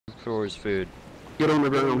for his food. Get on the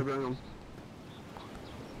ground.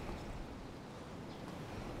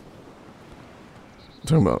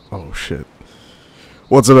 Talking about, oh shit.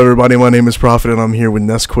 What's up, everybody? My name is Prophet, and I'm here with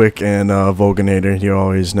Nesquick and Vulganator. You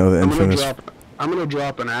always know the infamous. I'm gonna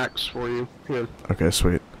drop an axe for you. Here. Okay,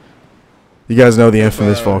 sweet. You guys know the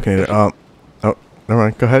infamous Vulganator. Oh, never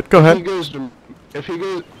mind. Go ahead. Go ahead. If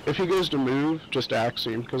he goes to move, just axe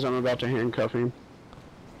him, because I'm about to handcuff him.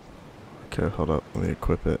 Okay, hold up. Let me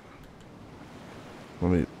equip it.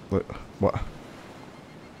 What?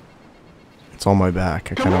 It's on my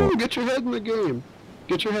back. Come on, get your head in the game.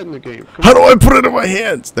 Get your head in the game. How do I put it in my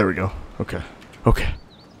hands? There we go. Okay. Okay.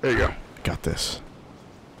 There you go. Got this.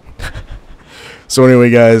 So anyway,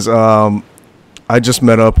 guys, I just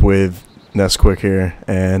met up with Nesquick here,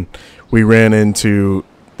 and we ran into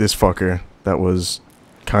this fucker that was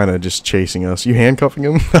kind of just chasing us. You handcuffing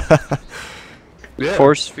him? Yeah.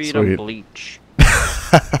 Force feed him bleach.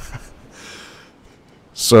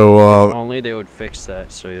 So, if only they would fix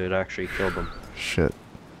that so it would actually kill them. Shit.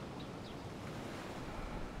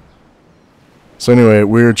 So anyway,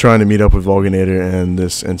 we were trying to meet up with Vulganator, and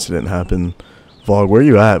this incident happened. Vlog, where are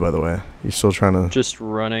you at, by the way? You still trying to... Just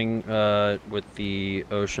running with the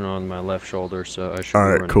ocean on my left shoulder, so I should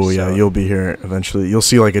Alright, cool, south. Yeah, you'll be here eventually. You'll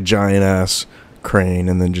see like a giant-ass crane,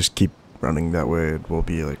 and then just keep running that way. We'll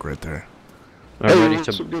be like right there. Hey,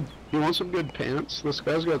 you want some good pants? This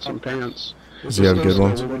guy's got some pants. Does he have good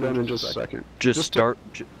ones? We'll be done in just a second. Just start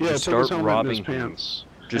robbing him.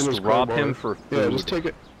 Just rob him for food.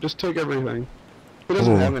 Yeah, just take everything. He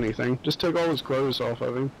doesn't have anything. Just take all his clothes off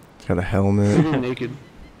of him. Got a helmet. Leave him naked.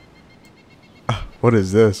 What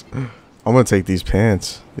is this? I'm gonna take these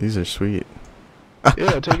pants. These are sweet.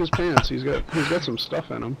 Yeah, take his pants. He's got some stuff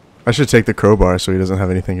in him. I should take the crowbar so he doesn't have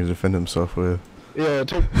anything to defend himself with. Yeah,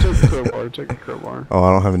 take the crowbar. Take the crowbar. Oh,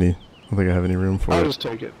 I don't think I have any room for it. I'll just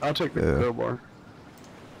take it. I'll take the crowbar.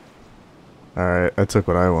 Alright, I took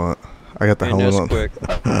what I want. I got the helmet on. Quick.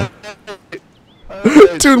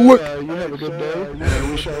 Dude, look! You have a good day,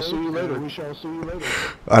 and we shall see you later.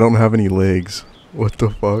 I don't have any legs. What the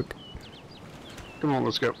fuck? Come on,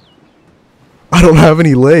 let's go. I don't have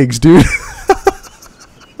any legs, dude.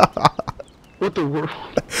 What the world?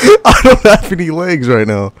 I don't have any legs right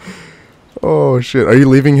now. Oh shit! Are you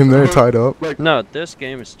leaving him there tied up? No, this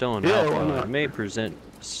game is still in alpha. It may present.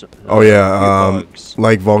 Oh yeah,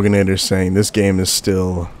 like Vulganator's saying, this game is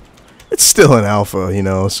still in alpha, you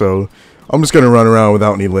know. So I'm just gonna run around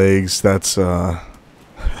without any legs. That's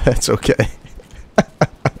okay.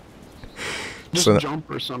 Just so, jump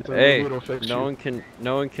or something. Hey, no one can.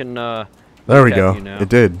 There we go. It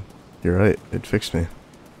did. You're right. It fixed me.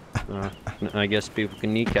 I guess people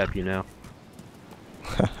can kneecap you now.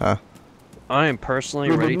 I am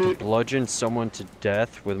personally ready to bludgeon someone to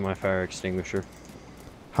death with my fire extinguisher.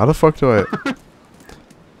 How the fuck do I...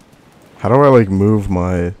 How do I, like, move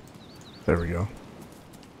my... There we go.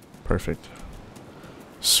 Perfect.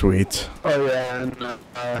 Sweet. Oh, yeah,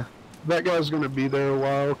 and, that guy's gonna be there a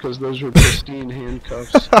while, because those are pristine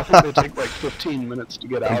handcuffs. I think they take, like, 15 minutes to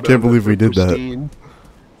get out of I can't believe we did that.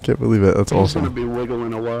 Can't believe it. That's awesome. He's gonna be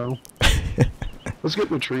wiggling a while. Let's get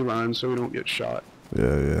in the tree line so we don't get shot.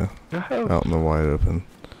 Yeah. Out in the wide open.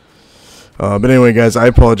 But anyway, guys, I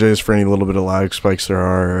apologize for any little bit of lag spikes there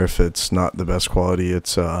are. If it's not the best quality,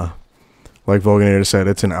 it's like Vulganator said,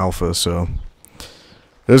 it's an alpha, so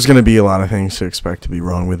there's going to be a lot of things to expect to be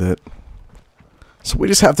wrong with it. So we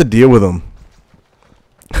just have to deal with them.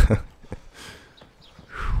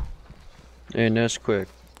 And that's quick.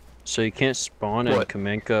 So you can't spawn in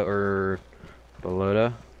Kamenka or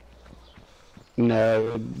Belota?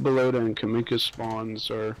 No, Belota and Kamenka spawns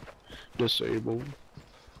are disabled.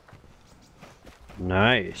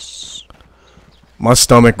 Nice. My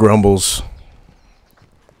stomach grumbles.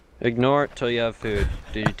 Ignore it till you have food.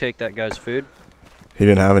 Did you take that guy's food? He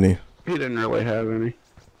didn't have any. He didn't really have any.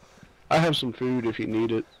 I have some food if you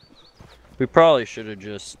need it. We probably should have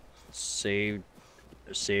just saved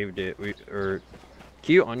it. Can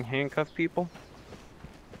you unhandcuff people?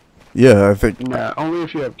 Yeah, I think. Nah, only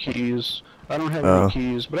if you have keys. I don't have any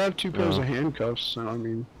keys, but I have 2 pairs of handcuffs, so I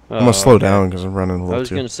mean... I'm gonna slow down because I'm running a little too. I was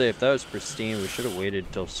gonna say, if that was pristine, we should have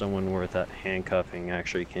waited till someone worth that handcuffing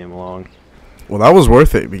actually came along. Well, that was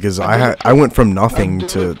worth it because I went from nothing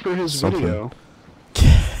to something. Video.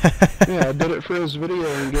 Yeah, I did it for his video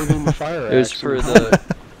and gave him the fire axe.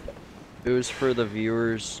 It was for the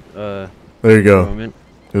viewers. There you go. Moment.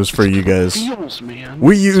 It was for you guys. Feels, man.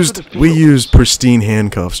 We used pristine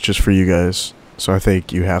handcuffs just for you guys. So I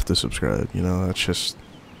think you have to subscribe. You know, that's just.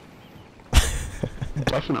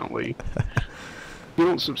 Definitely. If you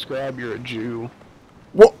don't subscribe, you're a Jew.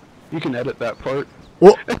 What? You can edit that part.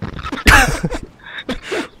 What?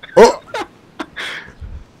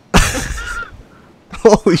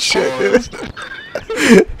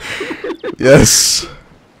 Yes.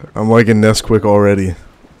 I'm liking Nesquik already.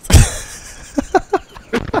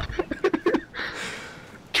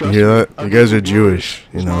 You hear that? You guys are Jewish,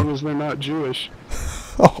 you know. As long as they're not Jewish.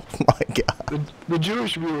 Oh my god. The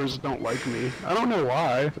Jewish viewers don't like me. I don't know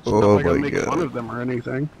why. It's not Oh like I my make god. fun of them or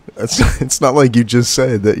anything. It's not like you just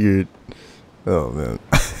said that you're... Oh man.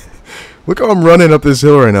 Look how I'm running up this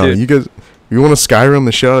hill right now. Dude. You guys... You want to Skyrim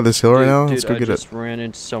the shit out of this hill right now? Dude, Let's go I get it. just ran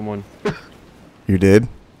into someone. You did?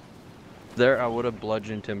 There, I would have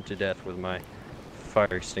bludgeoned him to death with my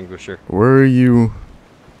fire extinguisher. Where are you?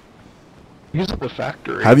 He's at the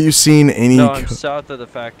factory. Have you seen any... No, I'm south of the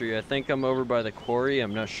factory. I think I'm over by the quarry.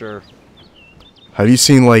 I'm not sure. Have you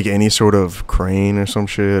seen, like, any sort of crane or some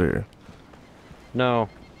shit, or... No.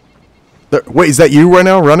 There, wait, is that you right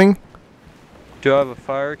now, running? Do I have a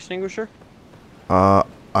fire extinguisher? I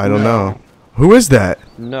don't know. Who is that?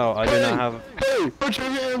 No, I do not have. Hey, put your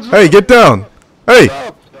hands up. Hey, get down! Hey!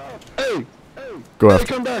 Stop. Hey, Go hey,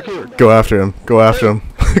 after come back here. Go after him. Go after him.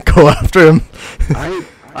 Go after him.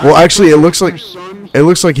 Well, actually, it looks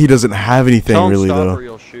like he doesn't have anything Tell him really, stop though. or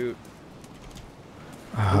you'll shoot.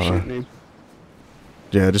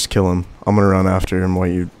 Yeah, just kill him. I'm gonna run after him while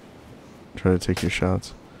you try to take your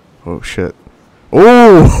shots. Oh shit!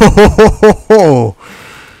 Oh,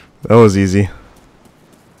 that was easy.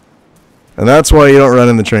 And that's why you don't run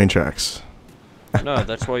in the train tracks. No,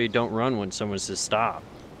 that's why you don't run when someone says stop.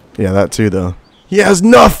 Yeah, that too, though. He has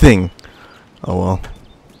nothing. Oh well.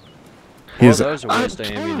 Well, that was a waste of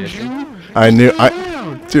ammunition. I knew.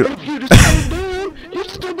 Dude. If you'd have stayed down, you'd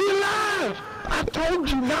still be alive. I told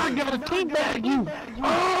you now. I gotta teabag you.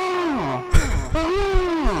 Oh.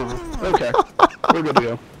 Okay, we're good to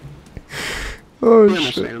go. Oh He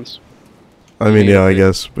shit. understands. I mean, yeah, I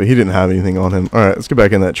guess, but he didn't have anything on him. All right, let's get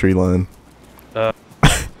back in that tree line.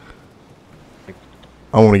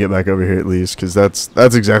 I want to get back over here at least, because that's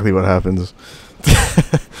exactly what happens.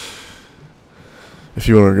 If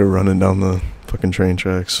you want to go running down the fucking train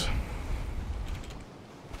tracks.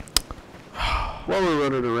 While we're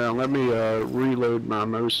running around, let me reload my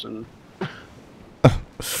Mosin.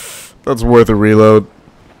 That's worth a reload.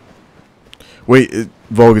 Wait,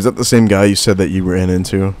 Volg, is that the same guy you said that you ran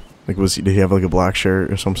into? Like, did he have like a black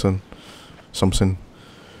shirt or something? Something.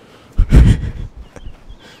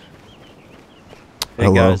 Hey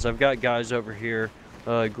Hello? guys, I've got guys over here,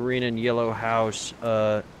 green and yellow house,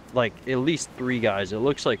 like at least 3 guys. It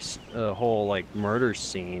looks like a whole like murder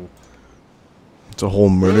scene. It's a whole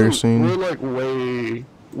murder scene? We're like way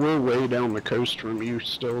down the coast from you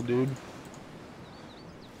still, dude.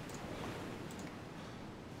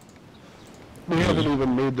 We haven't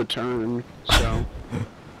even made the turn, so.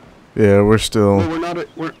 Yeah, we're still... Well,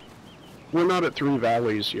 we're not at 3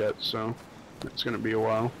 valleys yet, so it's gonna be a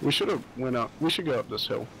while. We should have went up. We should go up this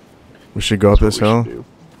hill. We should go up That's this what we hill?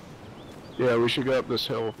 should do. Yeah, we should go up this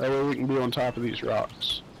hill. That way we can be on top of these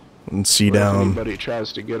rocks. And see Or if down. anybody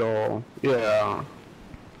tries to get all... Yeah.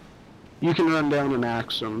 You can run down and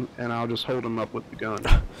axe them, and I'll just hold them up with the gun.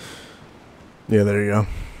 Yeah, there you go.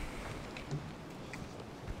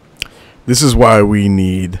 This is why we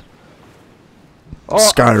need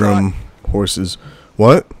Skyrim horses.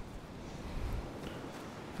 What?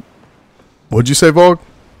 What'd you say, Volg?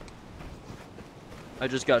 I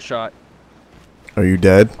just got shot. Are you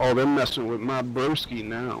dead? Oh, they're messing with my broski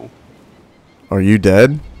now. Are you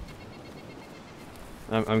dead?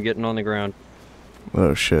 I'm getting on the ground.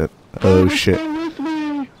 Oh shit. Oh shit. Stay with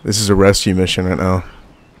me. This is a rescue mission right now.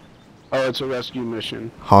 Oh, it's a rescue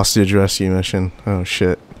mission. Hostage rescue mission. Oh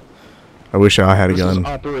shit. I wish I had a This is gun.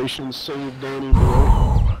 Operation Save Danny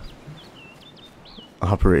Boy.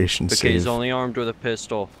 Operation Okay, Save. he's only armed with a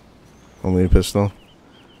pistol. Only a pistol?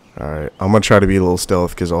 Alright. I'm gonna try to be a little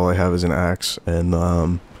stealth because all I have is an axe.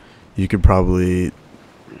 And you could probably...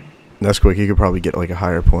 That's quick. You could probably get like a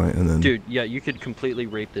higher point and then... Dude, yeah, you could completely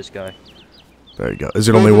rape this guy. There you go. Is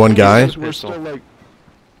it only one guy? We're still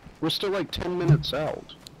like 10 minutes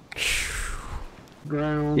out.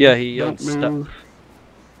 Ground. Yeah, he don't yelled stop. move.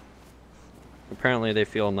 Apparently they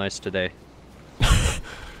feel nice today.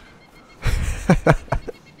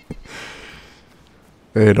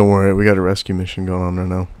 Hey, don't worry. We got a rescue mission going on right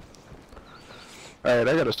now. Alright,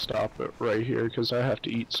 I gotta stop it right here because I have to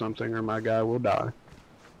eat something or my guy will die.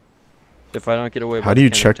 If I don't get away, How do you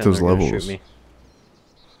check those levels?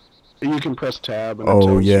 You can press tab. And it Oh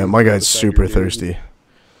tells yeah, you my what guy's side super you're doing. thirsty.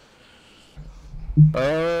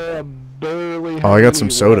 Barely. Oh, I have got some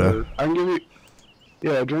any soda. water. I can give you.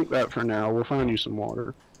 Yeah, drink that for now. We'll find you some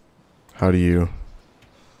water. How do you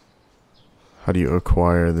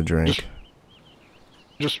acquire the drink?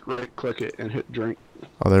 Just right click it and hit drink.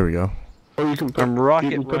 Oh, there we go. Or you can put, I'm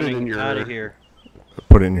rocket you can put it in running your out of here.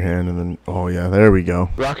 Put it in your hand and then, oh yeah, there we go.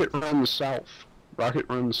 Rocket run south. Rocket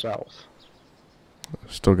run south.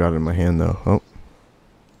 Still got it in my hand though. Oh.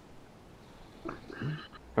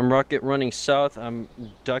 I'm rocket running south. I'm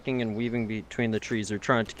ducking and weaving between the trees. They're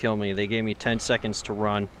trying to kill me. They gave me 10 seconds to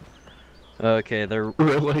run. Okay, they're...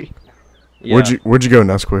 Really? Yeah, Where'd you go,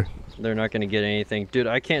 Nesquik? they're not gonna get anything. Dude,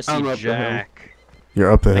 I can't see Jack.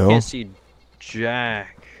 You're up the hill? I can't see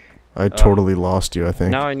Jack. I totally lost you, I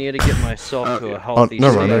think. Now I need to get myself to a healthy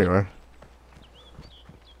never state. mind, there you are.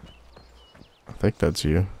 I think that's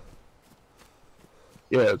you.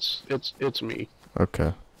 Yeah, it's me.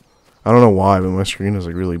 Okay. I don't know why, but my screen is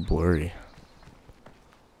like really blurry.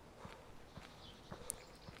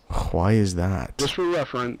 Why is that? Just for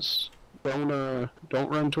reference, don't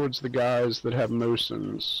run towards the guys that have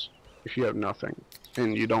Mosins if you have nothing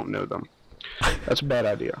and you don't know them. That's a bad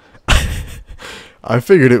idea. I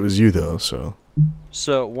figured it was you though, so.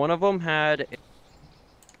 So one of them had an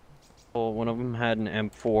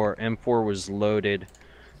M4. M4 was loaded,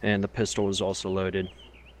 and the pistol was also loaded.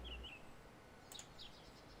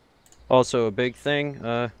 Also, a big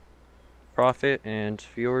thing, Prophet and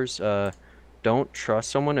viewers, don't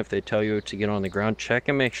trust someone if they tell you to get on the ground. Check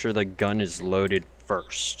and make sure the gun is loaded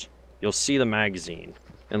first. You'll see the magazine,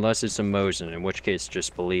 unless it's a Mosin, in which case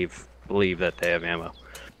just believe that they have ammo.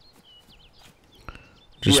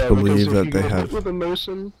 Just believe that they have. With a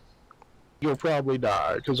Mosin, you'll probably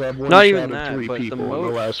die because I've one Not shot even of that, 3 but people in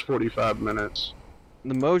the last 45 minutes.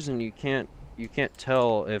 The Mosin, you can't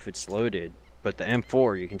tell if it's loaded, but the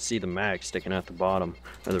M4 you can see the mag sticking out the bottom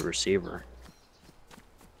of the receiver.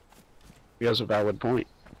 He has a valid point.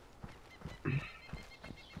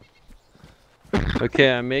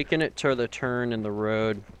 Okay, I'm making it to the turn in the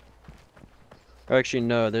road. Actually,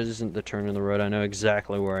 no, this isn't the turn in the road. I know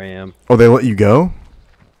exactly where I am. Oh, they let you go?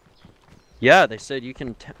 Yeah, they said you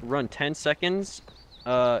can run 10 seconds.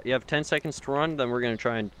 You have 10 seconds to run, then we're going to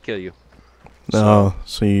try and kill you. No,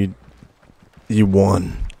 so you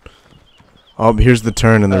won. Oh, here's the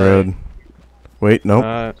turn in the road. Wait,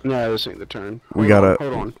 nope. No, this ain't the turn. Hold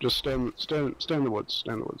on. Just stand in the woods.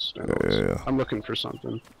 Stand in the woods. Yeah. I'm looking for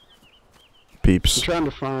something. Peeps. I'm trying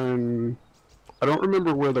to find... I don't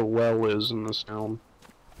remember where the well is in this town.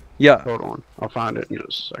 Yeah. Hold on. I'll find it in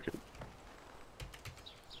just a second.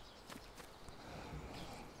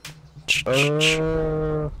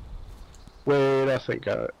 Wait, I think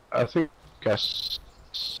I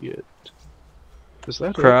see it. Is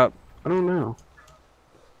that crap? It? I don't know.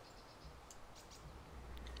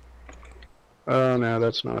 Oh no,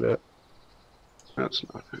 that's not it. That's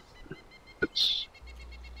not it. It's...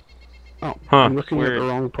 Oh, I'm looking at the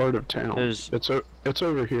wrong part of town. It's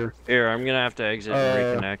over here. Here, I'm gonna have to exit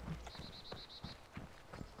and reconnect.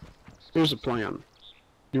 Here's a plan.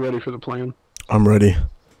 You ready for the plan? I'm ready.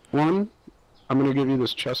 1, I'm gonna give you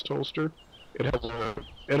this chest holster. It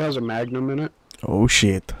has a Magnum in it. Oh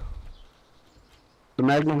shit. The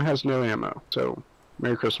Magnum has no ammo, so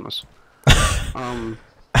Merry Christmas.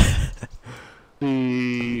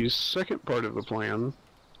 The second part of the plan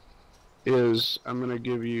is I'm gonna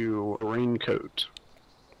give you a raincoat.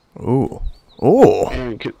 Ooh. Oh.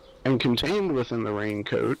 And contained within the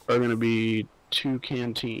raincoat are gonna be 2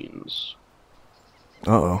 canteens.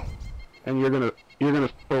 Uh-oh. And you're gonna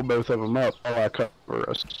fill both of them up while I cover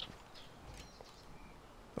us.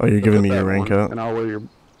 Oh, you're giving me your raincoat? And I'll wear your...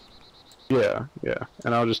 Yeah.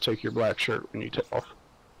 And I'll just take your black shirt when you take off.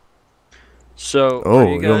 So,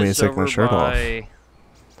 oh, you want me to take my shirt off?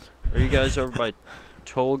 Are you guys over by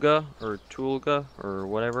Tulga or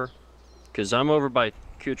whatever? Because I'm over by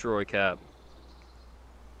Kutroy Cap.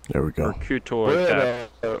 There we go. Or Kutoy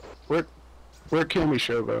Cap. We're Cammy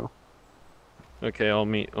Shovo. Okay, I'll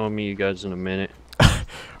meet you guys in a minute.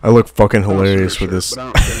 I look fucking hilarious with this.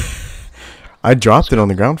 I dropped it on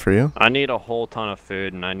the ground for you. I need a whole ton of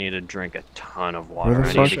food and I need to drink a ton of water.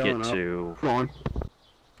 I need to get to... Come on.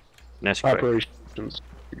 Nesquik. Operations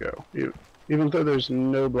to go. Even though there's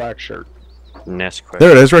no black shirt. Nesquik.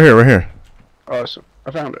 There it is, right here. Awesome.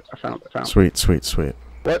 I found it. Sweet.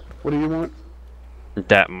 What? What do you want?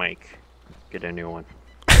 That mic. Get a new one.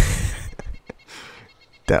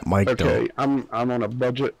 That mic, okay, I'm on a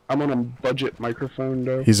budget. I'm on a budget microphone,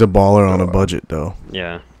 though. He's a baller on a budget, though.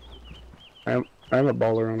 Yeah. I'm a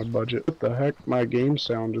baller on a budget. What the heck? My game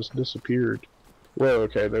sound just disappeared. Whoa,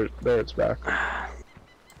 okay, there it's back.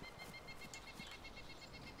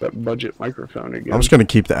 That budget microphone again. I'm just gonna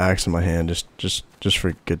keep the axe in my hand, just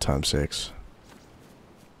for good time's sakes.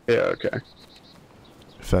 Yeah, okay.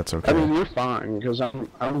 that's okay. I mean, you're fine, because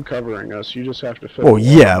I'm covering us. You just have to fill. Well,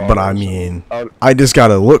 yeah, but I mean, I just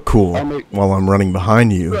gotta look cool while I'm running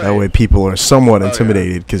behind you. Right. That way people are somewhat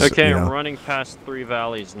intimidated. Cause, okay, you know, I'm running past 3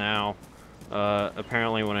 valleys now.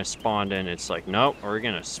 Apparently when I spawned in, it's like, nope, we're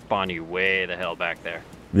gonna spawn you way the hell back there.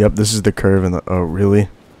 Yep, this is the curve in the... Oh, really?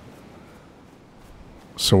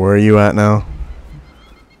 So where are you at now?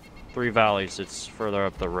 3 valleys, it's further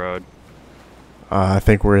up the road. I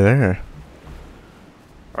think we're there.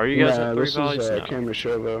 Are you guys at 3 valleys? This is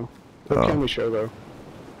Kamishovo. Kamishovo.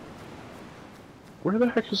 Where the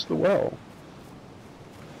heck is the well?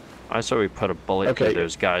 I saw we put a bullet through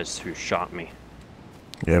those guys who shot me.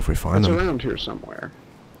 Yeah, if we find them. It's around here somewhere.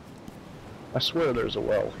 I swear there's a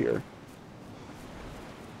well here.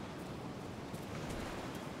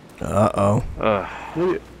 Uh-oh.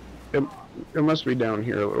 It must be down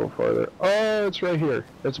here a little farther. Oh, it's right here.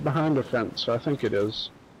 It's behind a fence, so I think it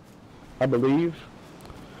is. I believe.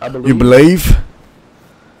 You believe?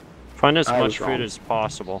 Find as much food as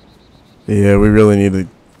possible. Yeah, we really need to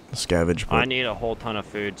scavenge. I need a whole ton of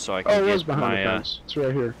food so I can get my it's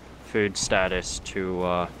right here. Food status to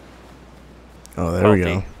oh, there we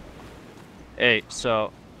go. Hey,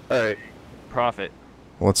 so alright. Prophet.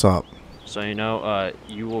 What's up? So you know,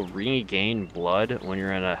 you will regain blood when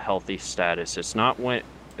you're in a healthy status. It's not when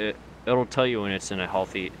it'll tell you when it's in a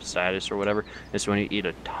healthy status or whatever. It's when you eat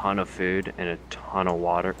a ton of food and a ton of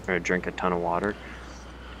water, or drink a ton of water.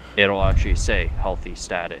 It'll actually say healthy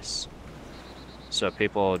status. So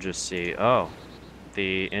people will just see, oh,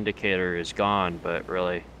 the indicator is gone, but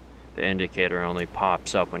really the indicator only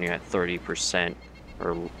pops up when you're at 30%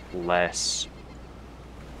 or less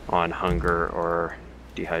on hunger or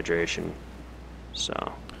dehydration. So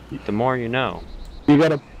the more you know. You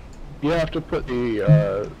have to put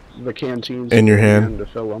the canteens in your hand to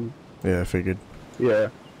fill them. Yeah, I figured. Yeah.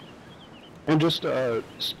 And just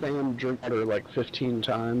spam drink water like 15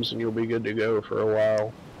 times and you'll be good to go for a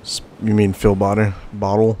while. You mean fill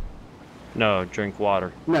bottle? No, drink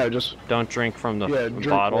water. No, just... Don't drink from the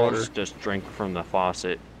bottles, water. Just drink from the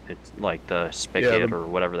faucet. It's like the spigot or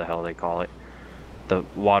whatever the hell they call it. The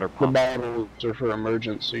water pump. The bottles are for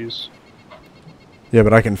emergencies. Yeah,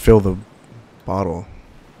 but I can fill the bottle.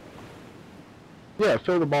 Yeah,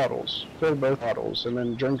 fill the bottles. Fill both bottles, and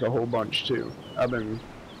then drink a whole bunch, too. I've been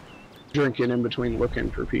drinking in between looking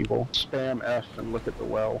for people. Spam F and look at the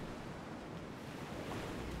well.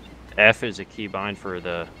 F is a keybind for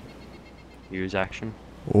the use action.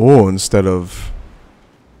 Oh, instead of...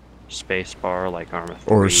 Spacebar, like ARMA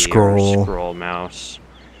 3, or scroll. Or scroll mouse.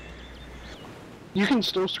 You can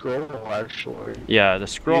still scroll, actually. Yeah, the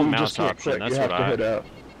scroll mouse option, that's what I... hit up.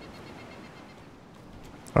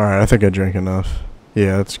 Alright, I think I drank enough.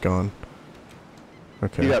 Yeah, it's gone.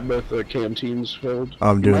 Okay. You got both the canteens filled?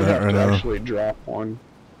 I'm doing that right now. You might have to actually drop one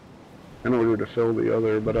in order to fill the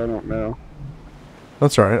other, but I don't know.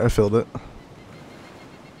 That's alright, I filled it.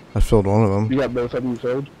 I filled one of them. You got both of them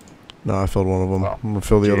filled? No, I filled one of them. I'm gonna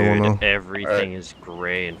fill the other one now. Everything is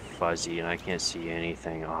gray and fuzzy and I can't see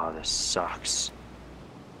anything. Oh, this sucks.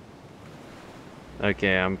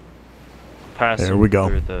 Okay, I'm passing there we go.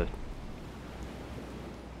 Through the...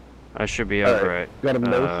 I should be over it. Got them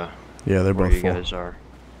both? Yeah, they're both full. You guys are.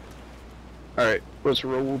 Alright, let's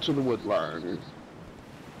roll to the wood line.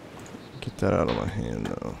 Get that out of my hand,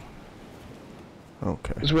 though.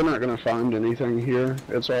 Okay. Because we're not going to find anything here.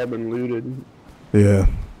 It's all been looted. Yeah.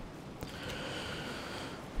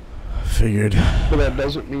 Figured. But that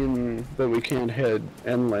doesn't mean that we can't head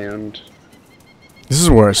inland. This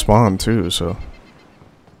is where I spawned, too, so...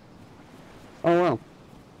 Oh, wow.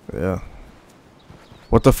 Yeah.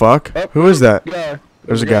 What the fuck? Oh, who is that? Yeah.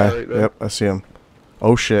 There's a guy. Right there. Yep, I see him.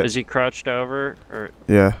 Oh shit. Is he crouched over? Or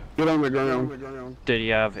yeah. Get on the ground. Did he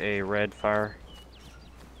have a red fire?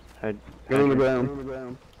 Get on the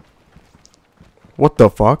ground. What the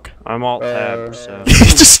fuck? I'm alt tabbed, so...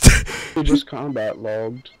 He just combat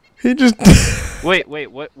logged. He just... wait,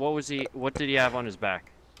 what was he... What did he have on his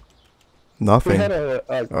back? Nothing. He had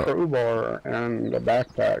a crowbar and a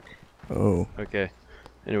backpack. Oh. Okay.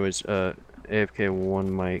 Anyways, AFK1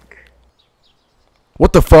 mic.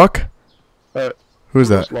 What the fuck? Who's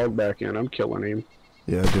that? Just log back in. I'm killing him.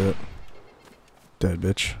 Yeah, do it. Dead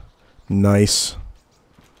bitch. Nice.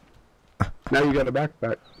 Now you got a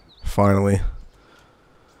backpack. Finally.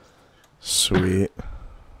 Sweet.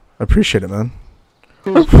 I appreciate it, man.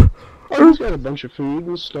 He's got a bunch of food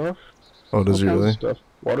and stuff. Oh, does he really? Stuff.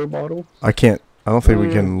 Water bottle. I can't. I don't think we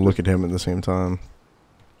can look at him at the same time.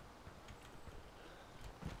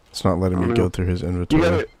 It's not letting me go through his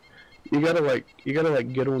inventory. You gotta like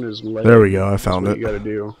get on his leg. There we go. I found it. You gotta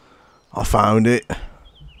do. I found it.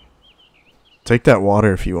 Take that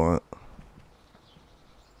water if you want.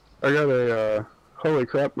 I got a, holy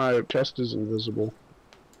crap, my chest is invisible.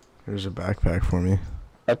 There's a backpack for me.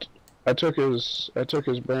 I took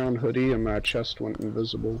his brown hoodie and my chest went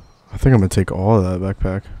invisible. I think I'm gonna take all of that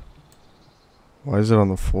backpack. Why is it on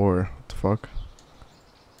the floor? What the fuck?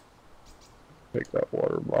 Take that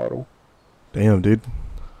water bottle. Damn, dude.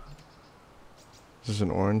 This is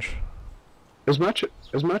an orange. Is my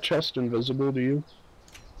chest invisible to you?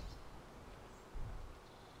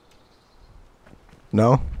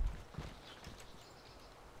 No.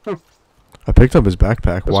 Huh. I picked up his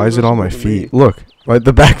backpack. Why is it on my feet? Look,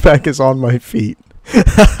 the backpack is on my feet.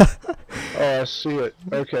 Oh, I see it.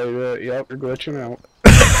 Okay, yep, you're glitching out.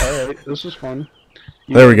 Alright, this is fun.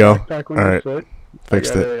 There we go. Alright,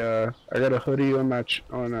 fixed it. I got a hoodie on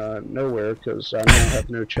nowhere because I now have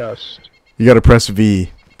no chest. You gotta press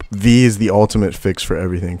V. V is the ultimate fix for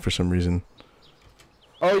everything for some reason.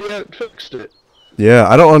 Oh yeah, it fixed it. Yeah,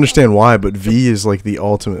 I don't understand why, but V is like the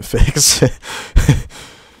ultimate fix.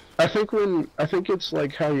 I think it's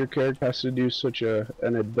like how your character has to do such an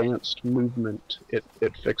advanced movement. It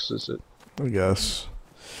fixes it. I guess.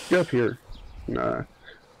 Get up here. Nah.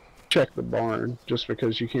 Check the barn, just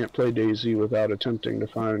because you can't play DayZ without attempting to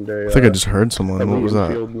find a. I think I just heard someone. What was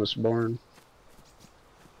that? Field in this barn.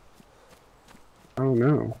 I don't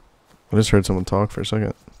know. I just heard someone talk for a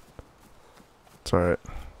second. It's alright.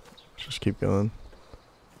 Let's just keep going.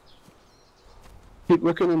 Keep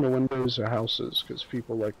looking in the windows of houses, because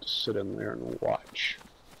people like to sit in there and watch.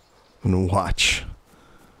 And watch.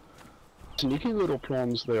 Sneaky little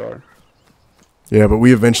prawns they are. Yeah, but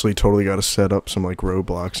we eventually totally got to set up some like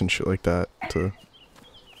roadblocks and shit like that to.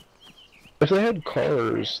 If they had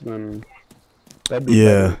cars, then that'd be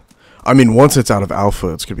better. I mean, once it's out of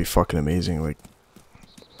alpha, it's gonna be fucking amazing. Like,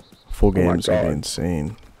 full game is gonna be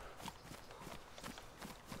insane.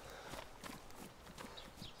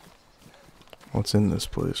 What's in this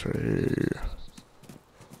place right here?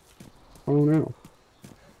 I don't know.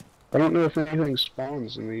 I don't know if anything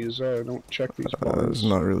spawns in these. I don't check these barns. It's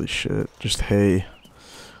not really shit. Just hay.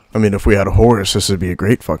 I mean, if we had a horse, this would be a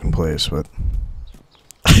great fucking place, but...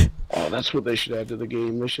 Oh, that's what they should add to the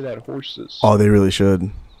game. They should add horses. Oh, they really should.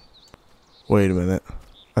 Wait a minute.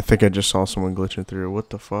 I think I just saw someone glitching through. What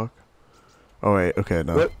the fuck? Oh, wait. Okay,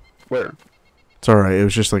 no. What? Where? It's alright. It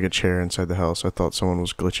was just like a chair inside the house. I thought someone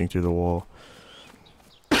was glitching through the wall.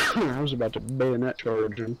 I was about to bayonet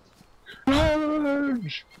charge him.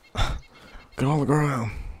 Charge! Get on the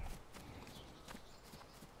ground.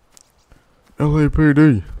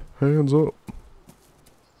 LAPD, hands up.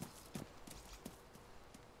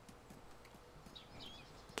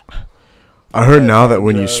 I heard now that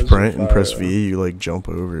when you sprint and press V, you like jump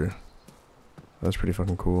over. That's pretty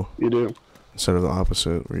fucking cool. You do. Instead of the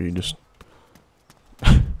opposite, where you just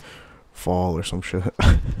fall or some shit.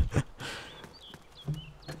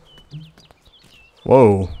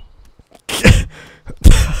 Whoa.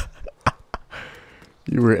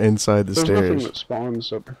 You were inside the stairs. There's nothing that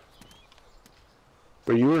spawns up.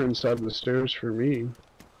 But you were inside the stairs for me.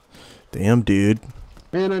 Damn, dude.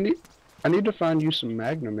 Man, I need to find you some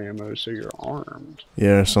magnum ammo so you're armed.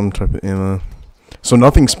 Yeah, some type of ammo. So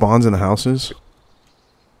nothing spawns in the houses?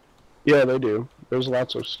 Yeah, they do. There's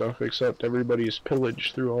lots of stuff, except everybody's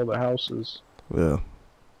pillaged through all the houses. Yeah.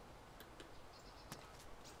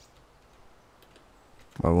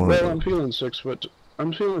 Well, I'm feeling 6 foot.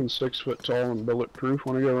 I'm feeling 6 foot tall and bulletproof.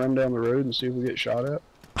 Want to go run down the road and see if we get shot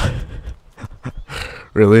at?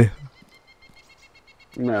 Really?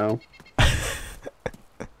 No.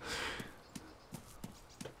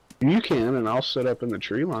 You can, and I'll sit up in the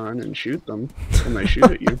tree line and shoot them when they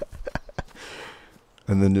shoot at you.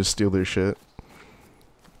 And then just steal their shit.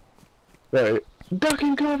 Right. Duck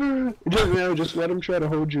and cover! Just let them try to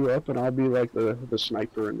hold you up, and I'll be like the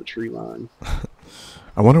sniper in the tree line.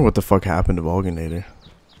 I wonder what the fuck happened to Vulganator.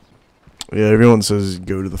 Yeah, everyone says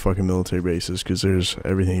go to the fucking military bases, because there's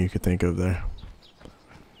everything you could think of there.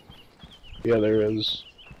 Yeah, there is.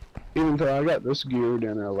 Even though I got this geared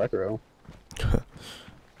in Electro.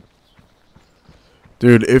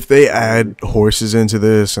 Dude, if they add horses into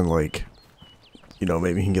this and like, you know,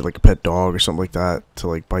 maybe you can get like a pet dog or something like that to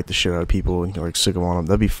like bite the shit out of people and you can like sick them on them,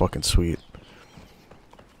 that'd be fucking sweet.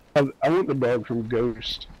 I want the dog from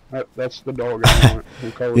Ghost. That's the dog I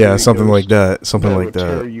want. Yeah, something like that. Something like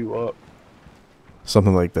that. Tear you up.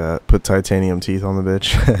 Something like that. Put titanium teeth on the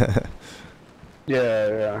bitch.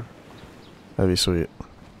 Yeah. That'd be sweet.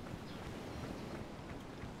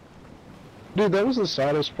 Dude, that was the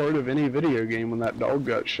saddest part of any video game when that dog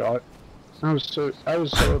got shot. I was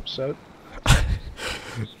so upset.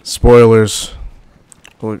 Spoilers.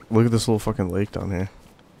 Look at this little fucking lake down here.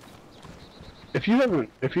 If you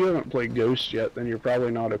haven't played Ghost yet, then you're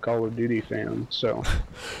probably not a Call of Duty fan. So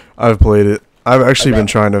I've played it. I've actually been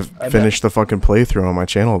trying to finish the fucking playthrough on my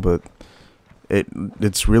channel, but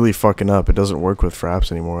it's really fucking up. It doesn't work with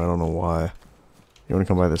fraps anymore. I don't know why. You want to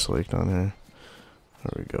come by this lake down here?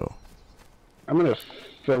 There we go. I'm gonna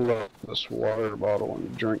fill up this water bottle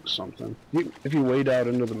and drink something. If you wade out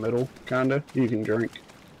into the middle, kinda, you can drink.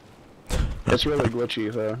 It's really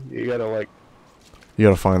glitchy though. You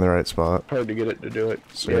gotta find the right spot. Hard to get it to do it.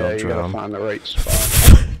 So yeah, you gotta find the right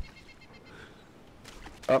spot.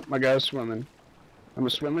 Oh, my guy's swimming. I'm a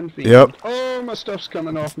swimming fiend. Yep. Oh, my stuff's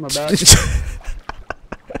coming off my back.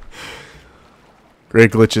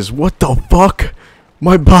 Great glitches. What the fuck?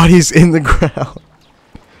 My body's in the ground.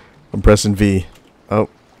 I'm pressing V. Oh.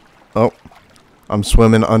 I'm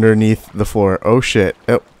swimming underneath the floor. Oh shit.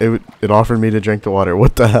 Oh, it offered me to drink the water.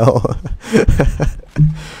 What the hell?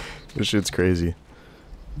 This shit's crazy.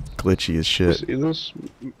 Glitchy as shit. See this?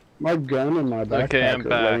 My gun and my backpack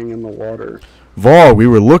are laying in the water. Vol, we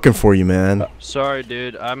were looking for you, man. Sorry,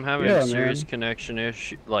 dude. I'm having serious connection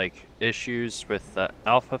issues with the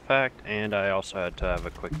Alpha Fact, and I also had to have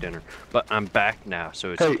a quick dinner. But I'm back now,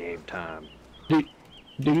 so it's game time.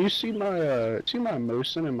 Do you see my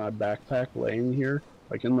Mosin and my backpack laying here,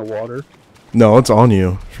 like in the water? No, it's on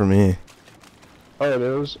you for me. Oh, it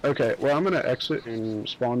is? Okay, well, I'm gonna exit and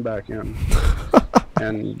spawn back in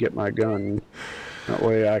and get my gun. That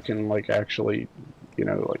way I can, like, actually, you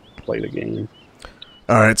know, like, play the game.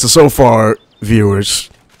 Alright, so far,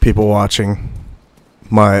 viewers, people watching,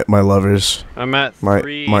 my lovers, I'm at my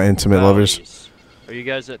intimate valleys. Lovers. Are you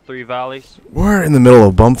guys at 3 valleys? We're in the middle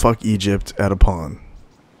of bumfuck Egypt at a pond.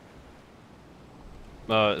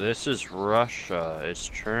 This is Russia. It's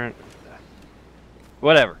current.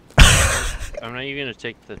 Whatever. I'm not even gonna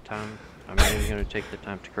take the time. I'm not even gonna take the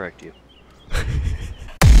time to correct you.